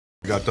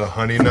got the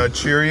Honey Nut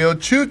Cheerio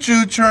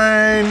choo-choo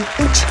train.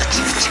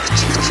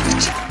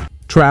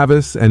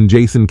 Travis and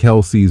Jason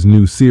Kelce's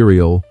new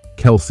cereal,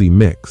 Kelce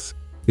Mix,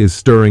 is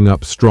stirring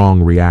up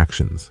strong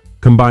reactions.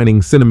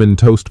 Combining Cinnamon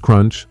Toast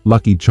Crunch,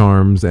 Lucky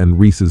Charms, and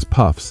Reese's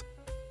Puffs,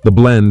 the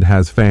blend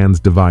has fans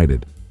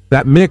divided.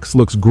 "That mix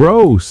looks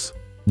gross,"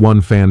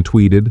 one fan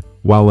tweeted,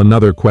 while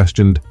another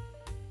questioned,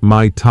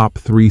 "My top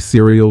 3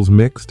 cereals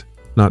mixed?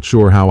 Not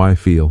sure how I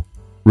feel."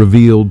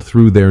 Revealed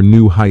through their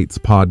New Heights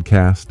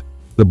podcast,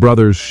 the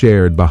brothers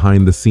shared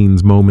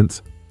behind-the-scenes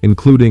moments,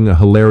 including a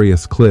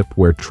hilarious clip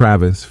where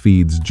Travis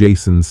feeds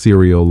Jason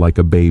cereal like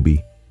a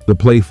baby. The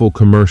playful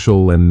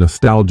commercial and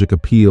nostalgic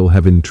appeal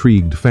have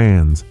intrigued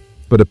fans,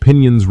 but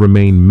opinions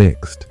remain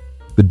mixed.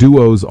 The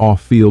duo's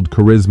off-field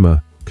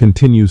charisma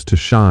continues to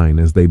shine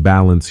as they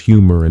balance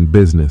humor and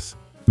business,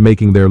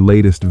 making their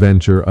latest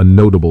venture a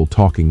notable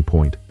talking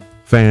point.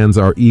 Fans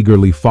are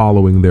eagerly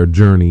following their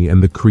journey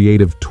and the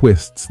creative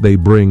twists they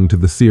bring to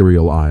the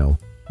cereal aisle.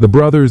 The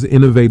brothers'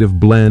 innovative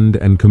blend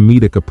and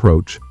comedic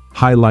approach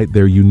highlight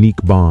their unique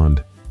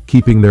bond,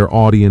 keeping their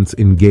audience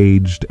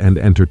engaged and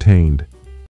entertained.